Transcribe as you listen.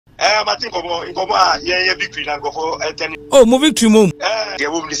Martin Kobo, yeah, victory and go for 10. Oh, moving to mum. The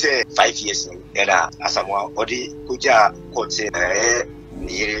woman say 5 years. Asamoah Odi Kuja court say,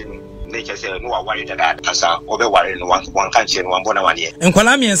 nature say, no, worry that as a over worry one country and one bona 1 year. And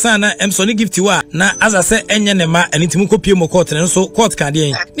Kwalami and Sana, Sony gift you are now, as I say, Enyanema and Intimuko court and so court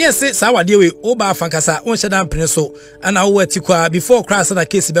candy. Yes, Sawa dear with Oba Fankasa, one shadam Preso, and I were to before crash the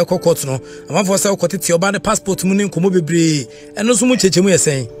case Beko Cotno, and one for sale cottage about the passport to Munin Kumubi, and no so much we are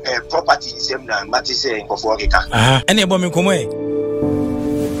saying. Property is Matty saying for 4 acres. Any woman come away.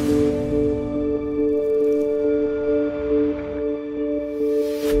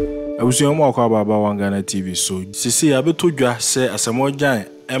 I was young walk about Ghana TV, so see, I be told you, say, Asamoah Gyan,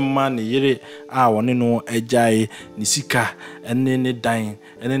 Emma, ni yere, one no ejai, ni sika, and then the dine,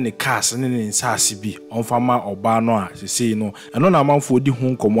 and then the cast, and then the sasibi, on farmer or barnoa, say, no, and on a month for the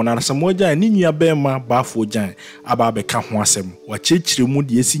home common, and Asamoah Gyan, ni ya bema, Baffour Gyan, ababe kamwasem, wachechi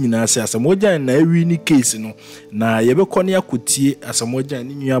remudi yesi na se Asamoah Gyan na every case, no, na yebe koni ya kuti, Asamoah Gyan,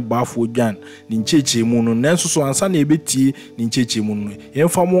 ni ya Baffour Gyan, ni ncheche munu, nenso so ansa na ebeti, ni ncheche munu,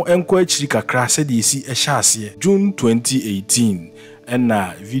 yenfamo enko echiri kakra se di isi eshasiye, June 2018.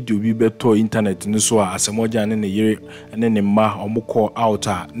 Na video bi beto internet ni so Asamoah Gyan ne yere ne ne ma omukọ out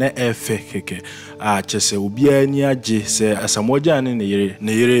na efe keke chese obi ani age se Asamoah Gyan ne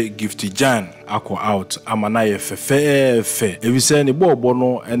yere Gift Gyan akọ out amana ye fefe ebise ne bobo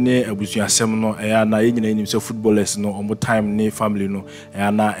no ne abusuasem no ya na yenyina enim se footballers no omo time ne family no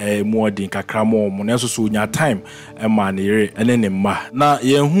ya na muodin kakra mo na so nya time ma ne yere ne ma na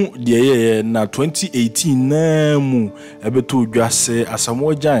yehu de ye na 2018 na mu ebeto dwase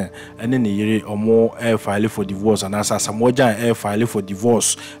Asamoah Gyan and then the omo file for divorce and as Asamoah Gyan file for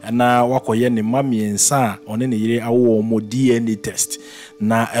divorce and na wakoye ne mami ensa on ne yire awo omo DNA test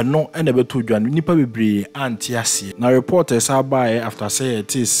na eno ene beto dwan nipa bebre antiase na reporters abaye after say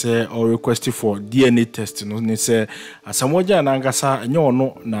it is or request for DNA test no ne say Asamoah Gyan angasa enye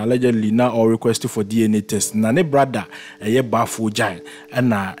ono na allegedly na or request for DNA test na ne brother ye Baffour Gyan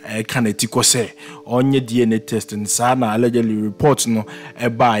na kanetiko say onye DNA test nsa na allegedly report no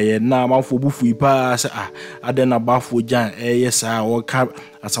ebaye na manfo bufu ipa say adena Baffour Gyan yes waka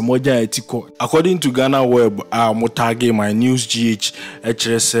Asamoah Gyan etiko according to Ghana Web motage my news gh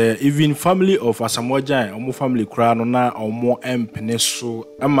even family of Asamoah Gyan omo family kura no na omo empene so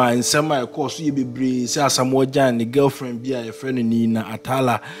ama nsema course ye bebre say Asamoah Gyan ni girlfriend bia ye friend ni na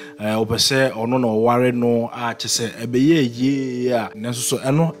Atala opese ono no ware no chese ebeye ye a nenso so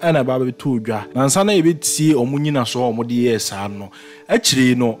eno na ba be to dwa na nsa na ebeti omo nyina so omo de yes ano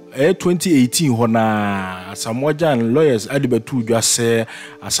achiri no 2018 ho na Asamoah Gyan lawyers adibetu dwa se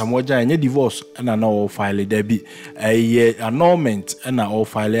Asamoah Gyan nye divorce na o file debi annulment na o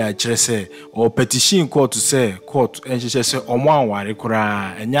file a kire se o petition court say court enhye se omo anware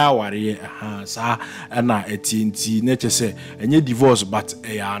kura enya aware sa na etinti na kire enye divorce but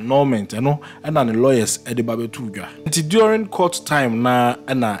annulment no na the lawyers edibabetu dwa during court time na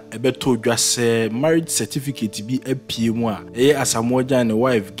ebeto dwa se marriage certificate bi apie mu a Asamoah Gyan ne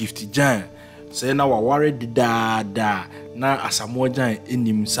wife Gift Gyan say na waware dada na Asamoah Gyan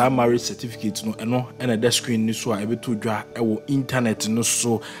enim sa marriage certificate no eno na the screen ni so a ebeto dwa ewo internet no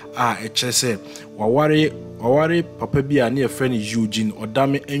so a kire se waware papa bi a na friend Eugene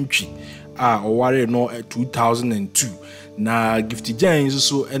Odame Entwi a oware no 2002 na Gift Gyan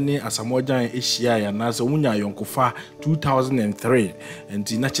so ene Asamoah Gyan ehia ya na so munya yonkofa 2003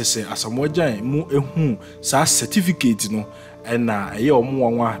 enti na chese Asamoah Gyan mu ehu sa certificate no na eye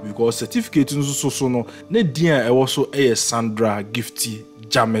omo because certificate nso so no na dia ewo so Sandra Gift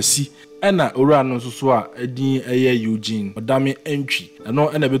Jamesi na ora no so a edin Eugene Odame Entwi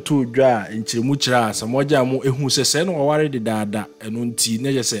no na beto dwa nchiremu kira Asamoah Gyan mu ehu se no waware de dada eno nti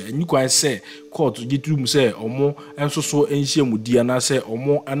na je se anyikwan se court gitrum se omo enso so enhie mudia na se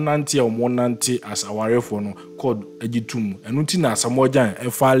omo anante omo nante as awarefo no court agitum eno nti na Asamoah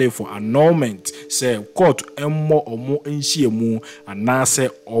Gyan file for annulment se court emmo omo enhie mu ana se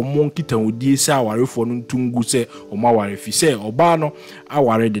omo nkitawudie se awarefo no ntungu se omo awarefi se oba no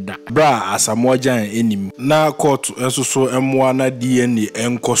aware de da bra Asamoah Gyan enim na court enso so emmo na DNA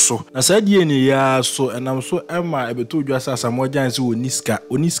enkoso na sa DNA ya so enam so ema ebeto dwa sa Asamoah Gyan se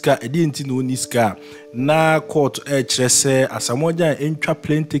oniska edi enti na oniska na court kyerɛ sɛ Asamoah Gyan entwa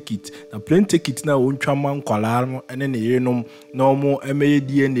plane ticket na plane ticket na ontwa man kwala no ene ne yerenom na omo emeye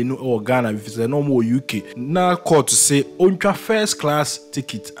DNA no wɔ Ghana bifisɛ na omo wɔ UK na court say ontwa first class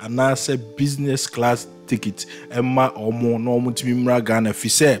ticket anase business class ticket emma omo no omo timi mra Ghana fi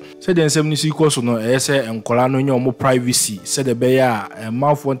se de nsem ni si so no se enkola no nya omo privacy se de be ya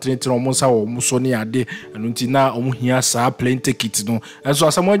manfo ntenetene omo sa omo so ne ade anu nti na omo hia sa plane ticket no enso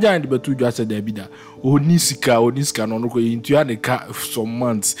Asamoah Gyan de betu dwa se da bi da oni sika no no ko intu ya de ka some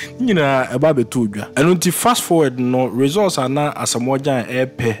months nyina eba betu dwa anu nti fast forward no results ana Asamoah Gyan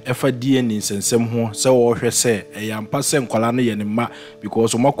efa DNA nsensem ho se wo hwɛ se eyampa se enkola no ye ne ma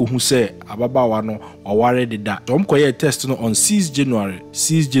because omako hu se ababawa no ware de da tom koye test no on 6 January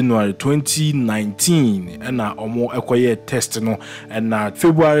 2019 na omo ekoye test no na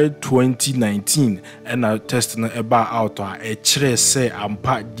February 2019 na test no eba out a kire se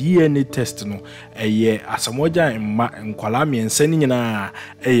ampa DNA test no eye Asamoah Gyan mma nkwala miensa ni nyina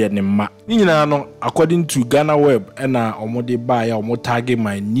eye ne mma ni nyina no according to Ghana Web na omo de ba ya omo tag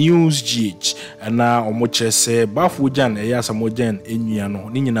my news gh na omo kire se Baffour Gyan eye Asamoah Gyan enua no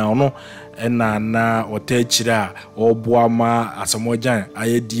ni nyina ono na otechira obuama Asamoah Gyan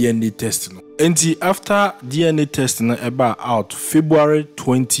aye DNA test no enti after DNA test no eba out February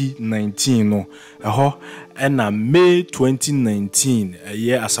 2019 no na May 2019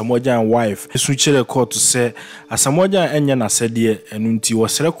 aye Asamoah Gyan wife esu kire court say Asamoah Gyan enye na sede enu nti wo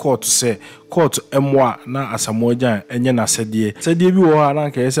sere court say court emwa na Asamoah Gyan enye na sede bi wo ha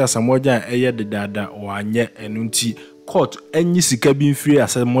na ka yesi Asamoah Gyan eye dedada o anye enu nti court enyi sika bi mfiri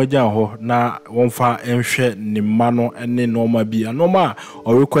Asamoah Gyan ho na wonfa enhwe ne ma no ene normal bi anoma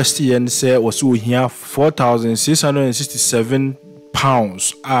o request yen say wose ohia 4,667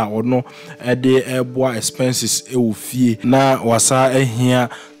 pounds ono ede eboa expenses fie na wasa ehia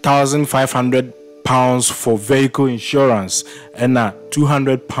 1,500 pounds for vehicle insurance and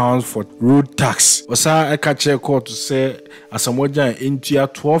 200 pounds for road tax. Wasa ekache court to say Asamoah Gyan into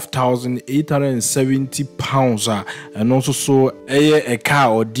 12,870 pounds and also so a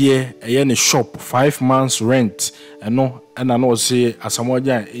car or dear a shop 5 months rent and no say Asamoah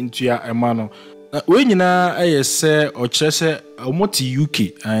Gyan into a man. We nyina say or chese omoti UK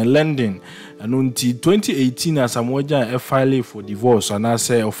and London and until 2018 Asamoah Gyan file for divorce and I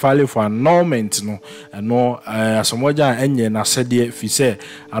say file for annulment no and no Asamoah Gyan enye na said fi say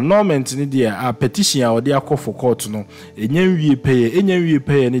annulment ni dey a petition a dey akọ for court no enye wie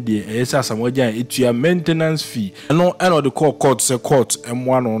pay ni dey say Asamoah Gyan etua maintenance fee no and the court say court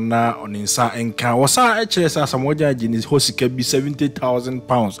emwa no na oninsa enka wosa kire say Asamoah Gyan gini hosika bi 70,000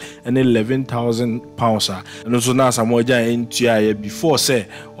 pounds and 11,000 pounds and so na Asamoah Gyan entua before say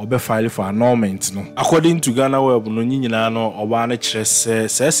obe file for annulment no according to Ghana Web no nyina no oba na kire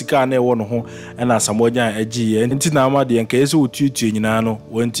se sika na ewo no ho na Asamoah Gyan agiye enti na amade nka ese otutu nyina no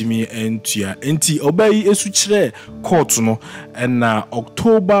wantimi entua enti oba yi esu kire court no na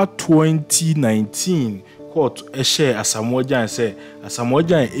October 2019 court share Asamoah Gyan say Asamoah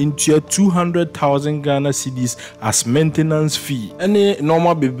Gyan entua 200,000 Ghana cedis as maintenance fee any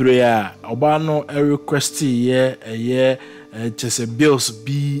normal bebre a oba no request ye just bills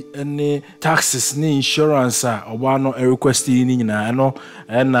be any taxes ni insurance oba no request ni nyina no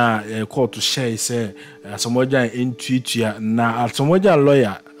na court to share say Asamoah Gyan entuitua na Asamoah Gyan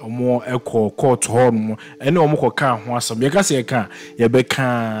lawyer omo eko court ho no ene omo koka ho asam ye ka se ka ye be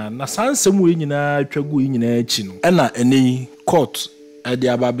ka na sansem we nyina twagu nyina achi no na ene court ade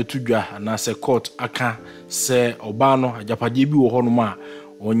aba betudwa na se court aka se oba no ajapade bi wo ho no ma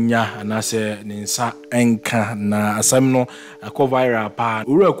onya anase ninsa enka na asam no akọ viral pa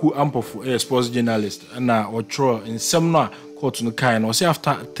uraku ampofu sports journalist na otro nsem no a court no kai no say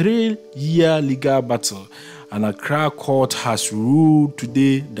after 3-year legal battle and Accra court has ruled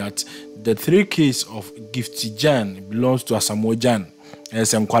today that the 3 case of Gifty Gyan belongs to Asamoah Gyan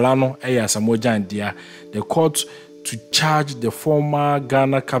as enkwala no Asamoah Gyan dia the court to charge the former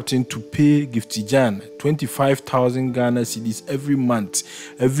Ghana captain to pay Gifty Gyan 25,000 Ghana cedis every month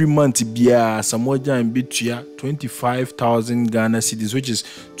bia Asamoah Gyan betua 25,000 Ghana cedis which is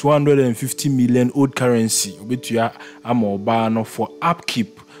 250 million old currency betua amoba no for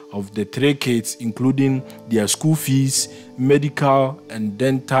upkeep of the 3 kids including their school fees, medical and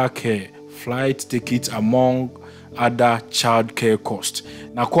dental care, flight tickets among other child care costs.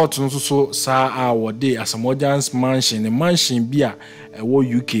 Na court no so sa wode Asamoah Gyan's mansion, the mansion bia ewo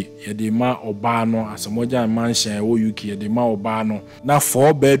UK ye de ma oba no Asamoah Gyan mansion ewo UK ye de ma oba no na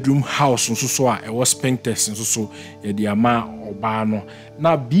 4-bedroom house so ewo Spintex so ye de ma oba no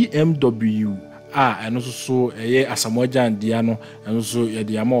na BMW ɛno so ɛyɛ Asamoah Gyan dia no ɛno so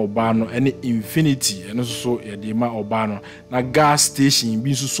yɛde ama ɔbaa no ɛne Infinity ɛno so yɛde ma ɔbaa no na gas station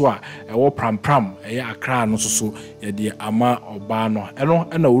bi so a ɛwɔ Pram ɛyɛ Accra no so yɛde ama ɔbaa no ɛno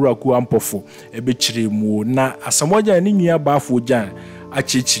ɛna wuraku ampɔfo ɛbɛkyerɛ mu na Asamoah Gyan ne nua Baffour Gyan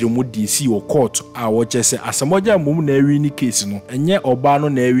akyerɛkyerɛ mu DC wɔ court a wɔkyɛ sɛ Asamoah Gyan mom na ɛwi ni case no ɛnyɛ ɔbaa no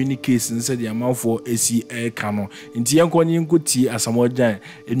na ɛwi ni case no sɛ de amanfoɔ esi ɛka no nti yɛnkɔ ne yɛnkɔtie Asamoah Gyan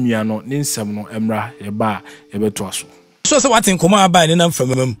nnua no ne nsɛm no ɛmra yɛba yɛbɛtoa so sɛ waten nkɔmɔ aba ne nam from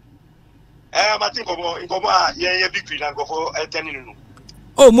mam maten nkɔmɔ a yɛyɛ victory na nkɔfɔ ɛtɛne no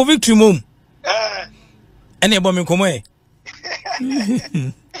oh mo victory mom ɛne ɛbɔ me nkɔmɔ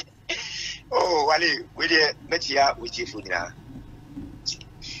oh wale we de metia we chief nyina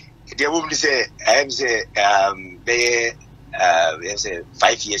the woman say I am say they say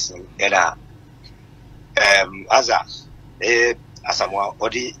 5 years era aza Asamoah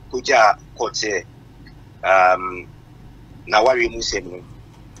odi kuja court say na wari mu say no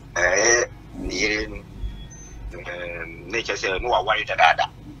ni nature say no wari dada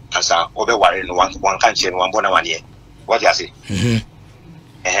asa obe wari no one kan che no one bona one ye what you say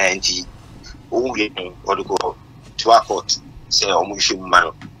nti o we no odiko to a court say o mu hwem ma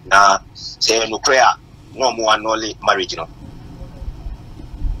no na say no prayer no mo anole marriage no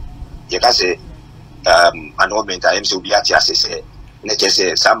ye ka say annulment I am so be ati ase say na je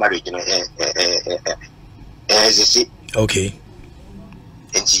say some marriage no okay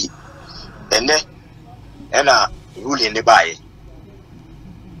enti ene na ruling ne bae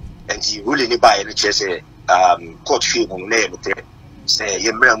enti ruling ne bae no che say court fee mo na no prayer say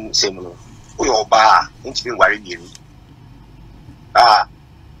ye mram say mo o yo ba enti bi ware mienu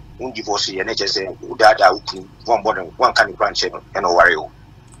un divorce ye na say udada uku one border one kind of branch no e no ware o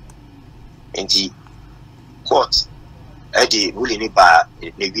enti court the ruling ba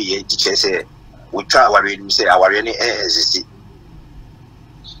ne bi ye teacher say we try ware ni say aware ni exist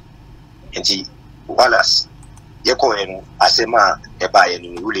enti walas ye ko en asema e ba ye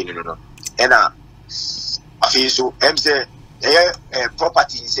ni ruling no na afi so em say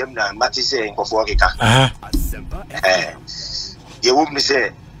property same na mati say nkofo keka ye wo mi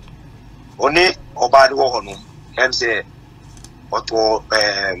say oni oba de wo hono em say oto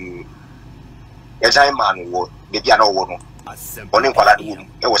time man wo bebi ana wo no oni nkwala de wo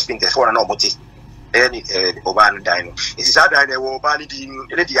e wo spin test na omoti any oba no dai no it is that they wo oba ni di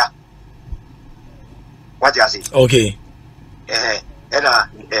ele dia what you say okay na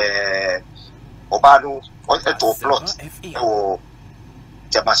oba no to plot o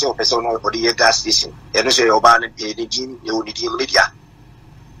jamase o person no odi gas station eno say oba no di dim e oni dim ni dia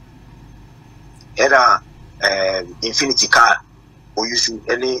era Infinity car o use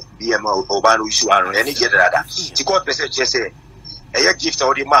any BM oba no use aro any get dada ti court person just say e gift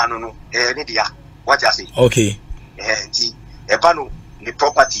or the man no ni dia what you say okay ti e ba no the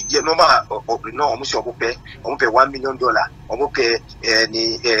property the normal no omo se omo pay $1 million omo pay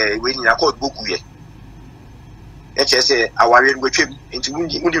ni we ni na court book ye e che say aware no twem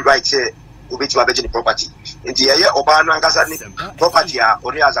nti we right say obeti wa beje ni property nti ye oba no ankasa ni property a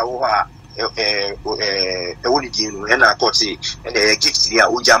ori azawo ha woni di no na court say gift dia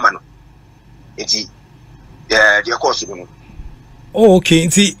o jama no nti the course no oh okay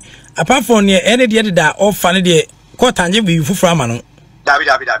nti apart from ne any dey da offer ne dey court anje bi fufura ma no dabi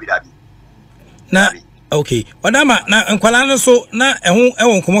na okay wadama na nkwala no so na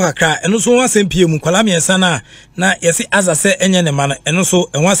eho nkomo kakra eno so wasem pie mu nkwala miensa na yesi azase enye ne ma no eno so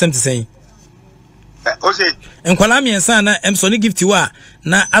eho asem tesen ose nkwala miensa na emsoni gift wa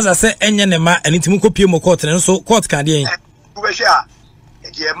na azase enye ne ma enitim kopie mu court eno so court ka de en ku be hia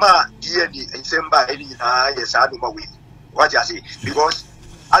e ma die ni ensemba eni na yesa do ma we what you say because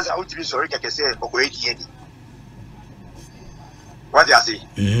as I want to be sorry keke say okoye die ni what you say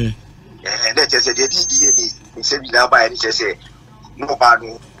that just said the ni say na ba ni say no ba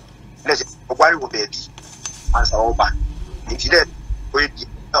no na say okwari wo be di answer oba nti that we di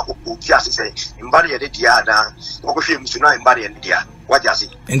o ti ase say mbari ye dia na okohwe musu na mbari ye dia what you say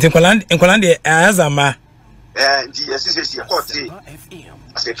nti nkoland de azama nti yes say court say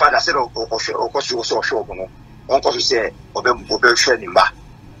as a father said okohwe so show no onko say obe hwe ni mba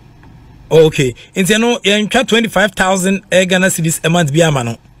okay nti no ye ntwa 25,000 Ghana cedis a month bi ama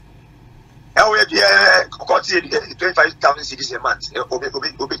no we be 25,000 cedis a month obe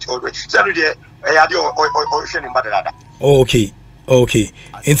so no dey ya dey o hwe ni mba dada okay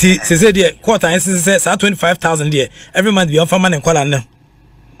nti se dey quarter and say 25,000 there every month be on farmer and kwala no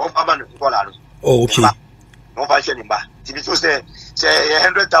on farmer and kwala no okay no ba hwe ni mba ti bi so say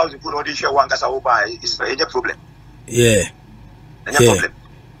 100,000 put on the share one kasa oba is any problem yeah any problem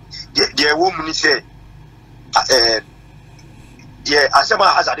the woman say the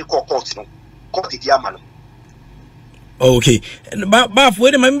Asamoah has a court no court the amano. Okay, but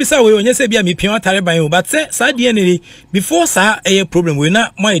wait a minute, we when you say be me pion atare ban but say sa DNA before sa a problem we na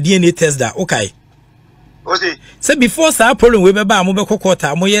my DNA test that okay. Ozi say before sa problem we be ba mo be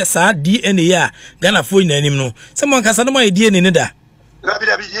kokota mo ye sa DNA ya Ghana fo nanim no someone kasa no my DNA ne da na bi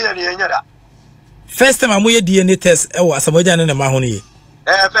DNA nya da first time mo ye DNA test e wo Asamoah Gyan ne ma ho ne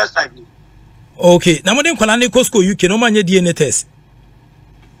first time. Okay, na mo den kwala ne Costco UK no man ye DNA test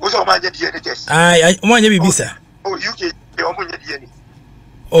Ozi o man ye DNA test ai mo man ye bibisa. Oh, UK, they are DNA.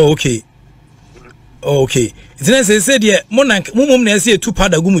 Oh, okay. Oh, okay. It's not say dear, mum na say 2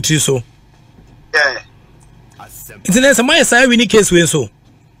 powder gumutri so. Yeah. It's not say my side winning case we so.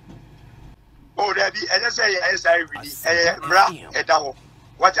 Oh, there be and I say I mra edawo.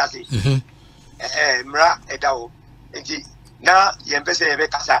 What I say? Mra edawo. Enti na yempese ebe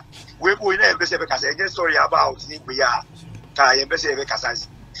kasa. We boy na yempese ebe kasa. Again story about ni we are. Ka yempese ebe kasa.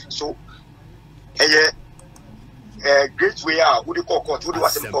 So great way out, would you call court, would you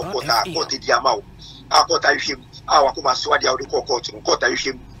was a court, court the amount, our court I him, our come as what you court, court I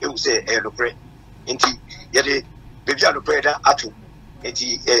him, it will say, no pray. And yet, baby, I no pray that at all. And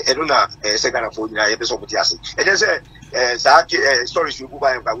Eduna, second of 4 episode of Yassi. And there's a story you go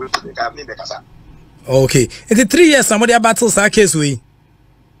by and will make a okay. In the 3 years, somebody battles our case we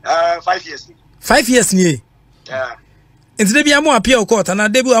 5 years. 5 years near. Yeah. And the be a more appeal court and a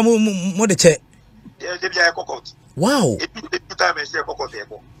debut a more the check. Yeah, they be a court. Wow.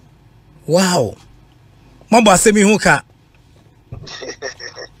 Wow. Wow. Mamba semi huka.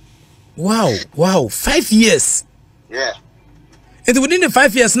 Wow. Wow. 5 years. Yeah. And within the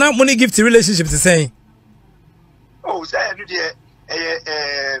 5 years now money gift relationship to say. Oh, say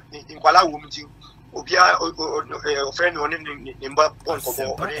in Kuala woman obia friend on in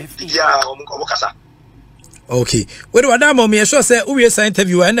Okasa. Okay. Where do Adam me sure say we say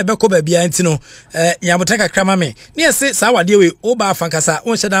interview and be ko ba bia ntino nyamotaka krama me. Ne say sa wade we oba fankasa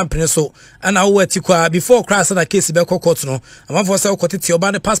on shedan pene so ana wo atikwa before crash that case be court no. Amafo say ko tete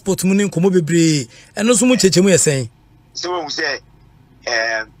oba ne passport mu ni nkomo bebre. Eno so mu chechemu yesen. So we say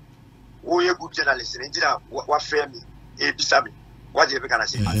we a good journalist ngira wa frame me e bisa me. What dey be kana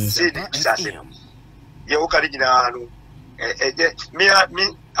say? Say bisa say. Ye o kari gina no me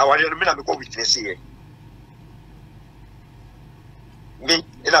aware no me na me ko witness here. Me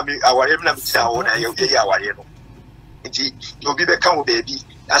ina me aware me na me tira ho na ye aware no nti obi be kan wo baby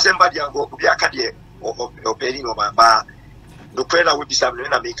asemba dia go obi aka de operi no ba no pray na we bisa me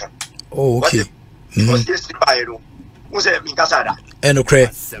na me kan. Oh, okay. Because this buy no who say me kasa da no cray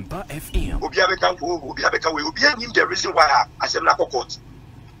Sempa FM obi abeka we obi any the reason why asem na court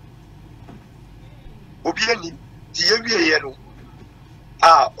obi any ti ye wie no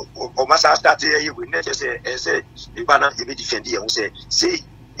o masa start here we need to say ibana e be defend here we say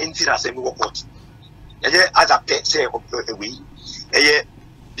enti na say we court eye as a pet say we eye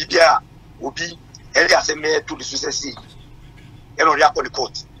bibia obi ere asem me to the success e no ria call the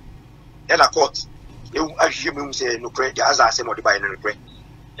court e na court e ahwe me say no pray as a say no the buy no pray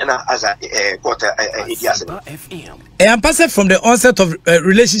and as a court Sempa FM am passed from the onset of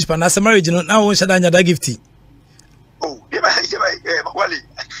relationship and as a marriage no now on shada nya da gifty. Oh, wali.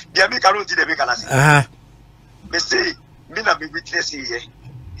 Dia me cannot see the me can say. Me say me na me witness here.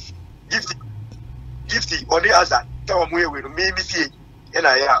 Gifty on the other. Tell me we me see. And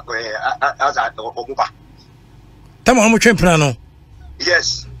I as omupa. Tamo mo twempena no.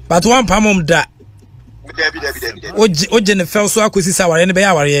 Yes. But one pamom da. Debi. Oje ne fel so akosi sa ware ne be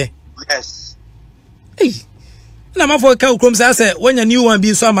ya ware. Yes. Hey. Na mafo ka ukrom say when your new one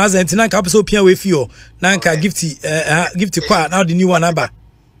be so am azentina ka pese opia we fio na nka gifty kwa now the new one aba.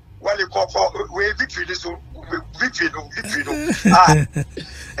 Wali ko we victory so victory no.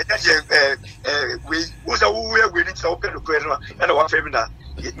 We was a we need to open the question and one family na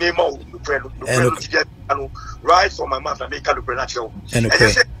me ma no right from my mouth na make the natural. And I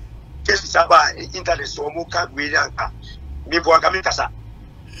say case saba internet so mo ka we anka me bo anka me kasa.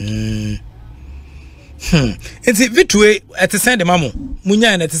 It's victory at the send mamu munya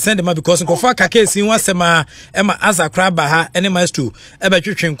and at the send ma because nko fa ka case in wasema ema azakra ba ha ene mastu eba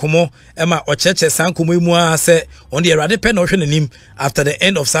twetwe nkomo ema ocheche san komo mu a se on the erade pen no hwe nanim after the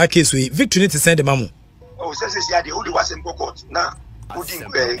end of sa case we victory to send mamu. Oh say ya the only was in court na udi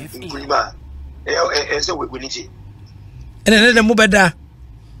nkulima so we need it ene de mu beda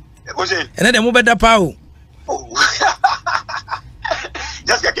o say ene de mu beda pa o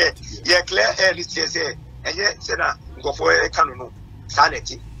just get yeah clear air this say say na go for kanu no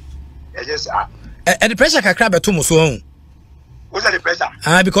sanity just the pressure kakra beto mo so What's the pressure?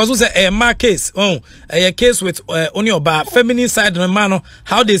 Because we say a mark case. A case with only about feminine side no man.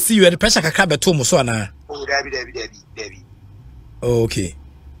 How they see you at the pressure kakra beto mo so na. Oh, Debbie. Okay.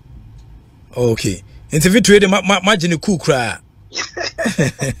 Interview trade imagine cool cry.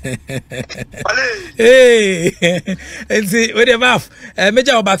 Hey, and see where the mouth.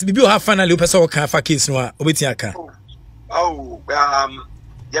 Major about to be have finally person can for case no obetia ka.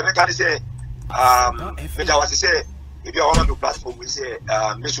 Yeah, me can say Major was say if you want to platform we say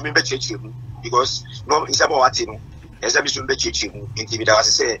me should be church because no is about what you know. Yes, me should be church into me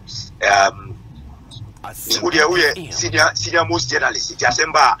was say we senior most journalist it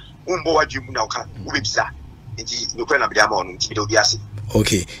asemba umbo wa dwum na oka ubebisa nti no kwena bia ma onu nti do biase.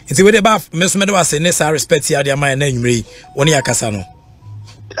 Okay, nti we dey baff mesomede was say necessary respect ya dey man na nwure woni akasa no.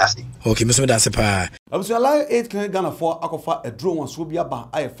 That's it. Okay, mesomede ase pa. Obviously, Lion 8 can Ghana for Akofa a drone was Subia Ba,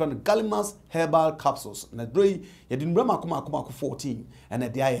 I friend Gallimas Herbal Capsules. And a dray, you didn't remember 14 and a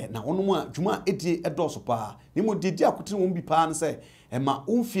dia. Now, on one, Juma 80 a dosopa. Nimo did ya couldn't be pan say, and my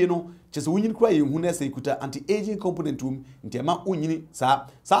own fieno, just winning cry, who ness a cuta anti aging component room, into ma unini, sa,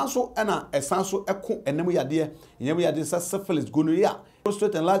 sanso, anna, a sanso, a cook, and never idea, and never idea, syphilis, gonorrhea,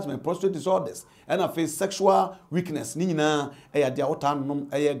 prostate enlargement, prostate disorders, and a face sexual weakness, Nina, a dia otanum,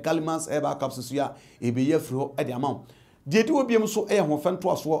 a Gallimas Herbal Capsules. Ebe ye fro e de amount de ti obi em so e ho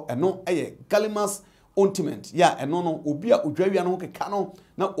fento aso e no e Gallimas ointment ya e no no obi a odwawia no keka no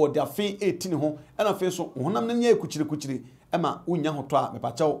na ode afi 18 ho e na fe so honam na nya ekuchire e ma unya ho to a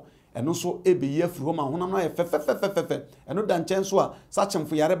mepachaw e no so ebe ye fro ma honam na ye fe e no da nchen so a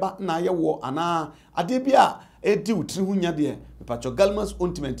sachemfo yareba na ye wo ana ade bi a edi utiri hu nya de mepachaw Gallimas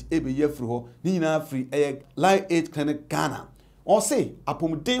ointment ebe ye fro ni nyina free e Live 8 Clinic Ghana. Or say,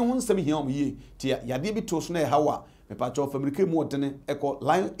 upon day one semi here ye, tia Yadibi Tosne Hawa, me patch of American Morton, echo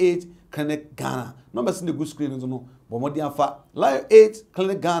Lion 8 Clinic Ghana. Numbers in the good screen, no, but more than Lion 8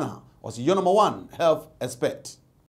 Clinic Ghana was your number one health expert.